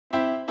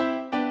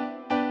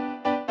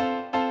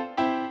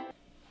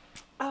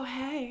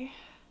Hey,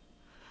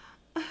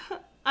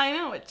 I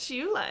know what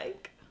you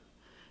like.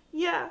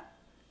 Yeah,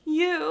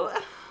 you.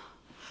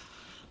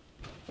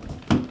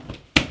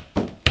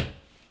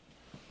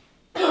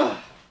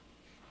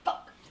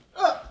 Fuck.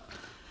 Ugh.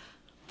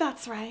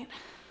 That's right.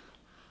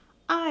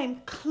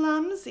 I'm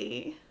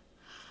clumsy.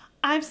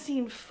 I've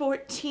seen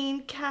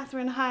 14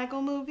 Katherine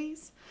Heigl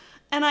movies,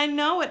 and I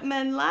know what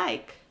men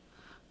like.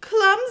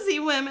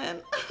 Clumsy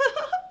women.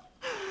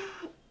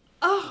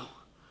 Oh,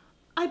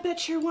 I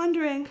bet you're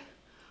wondering,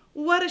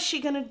 what is she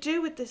gonna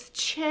do with this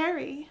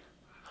cherry?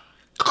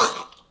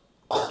 Oh,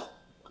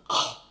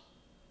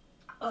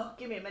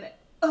 give me a minute.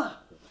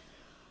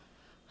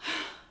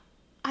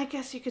 I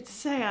guess you could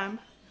say I'm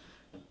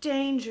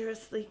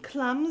dangerously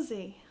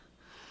clumsy.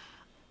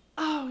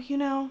 Oh, you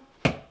know.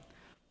 Fuck!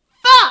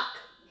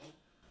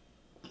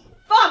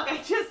 Fuck,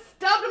 I just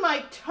stubbed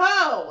my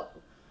toe.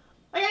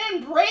 Like, I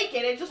didn't break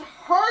it, it just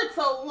hurts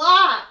a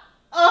lot.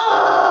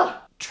 Ugh!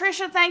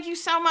 Trisha, thank you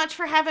so much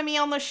for having me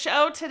on the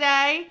show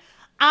today.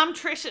 I'm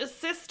Trisha's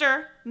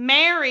sister,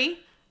 Mary,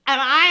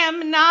 and I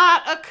am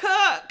not a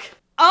cook.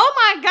 Oh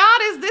my God,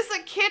 is this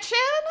a kitchen?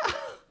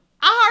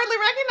 I hardly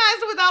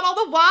recognized it without all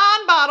the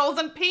wine bottles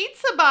and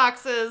pizza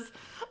boxes.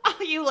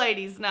 Oh, you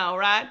ladies know,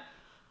 right?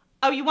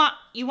 Oh, you want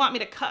me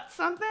to cut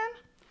something?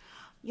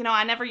 You know,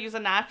 I never use a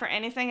knife for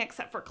anything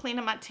except for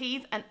cleaning my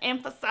teeth and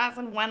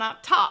emphasizing when I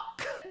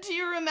talk. Do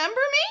you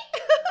remember me?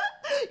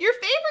 Your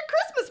favorite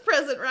Christmas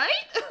present,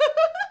 right?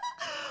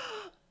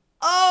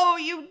 Oh,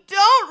 you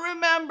don't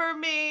remember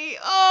me.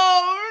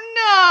 Oh,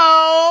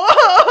 no.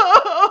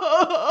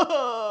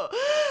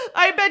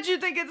 I bet you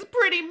think it's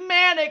pretty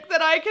manic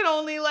that I can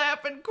only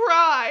laugh and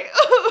cry.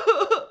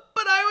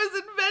 But I was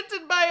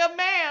invented by a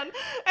man,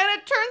 and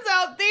it turns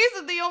out these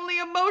are the only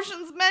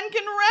emotions men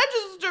can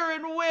register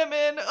in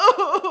women.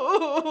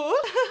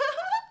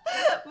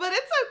 But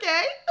it's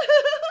okay.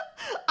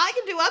 I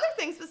can do other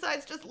things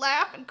besides just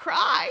laugh and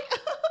cry.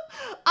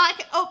 I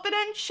can open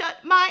and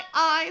shut my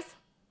eyes.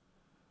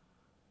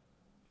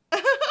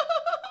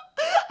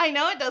 I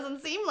know it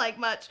doesn't seem like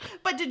much,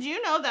 but did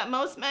you know that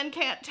most men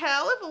can't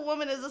tell if a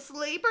woman is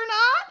asleep or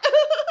not?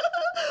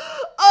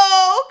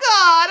 Oh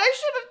God, I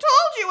should have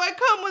told you I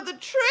come with a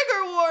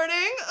trigger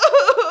warning.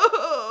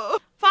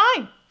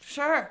 Fine,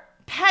 sure.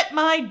 Pet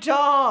my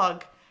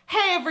dog.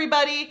 Hey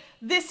everybody,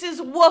 this is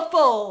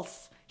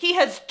Woofles. He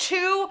has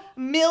 2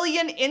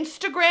 million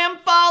Instagram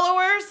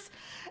followers,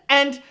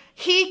 and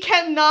he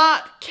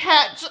cannot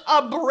catch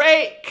a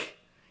break.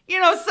 You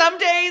know, some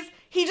days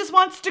he just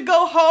wants to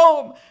go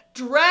home,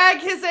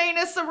 drag his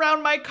anus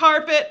around my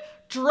carpet,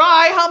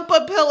 dry hump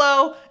a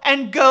pillow,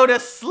 and go to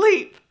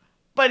sleep.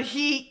 But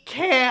he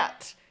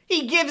can't.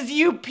 He gives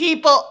you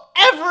people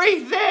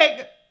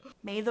everything.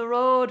 May the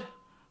road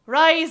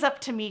rise up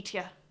to meet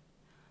you.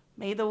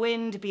 May the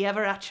wind be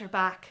ever at your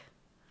back.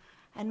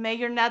 And may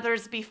your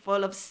nethers be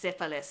full of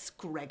syphilis,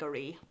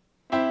 Gregory.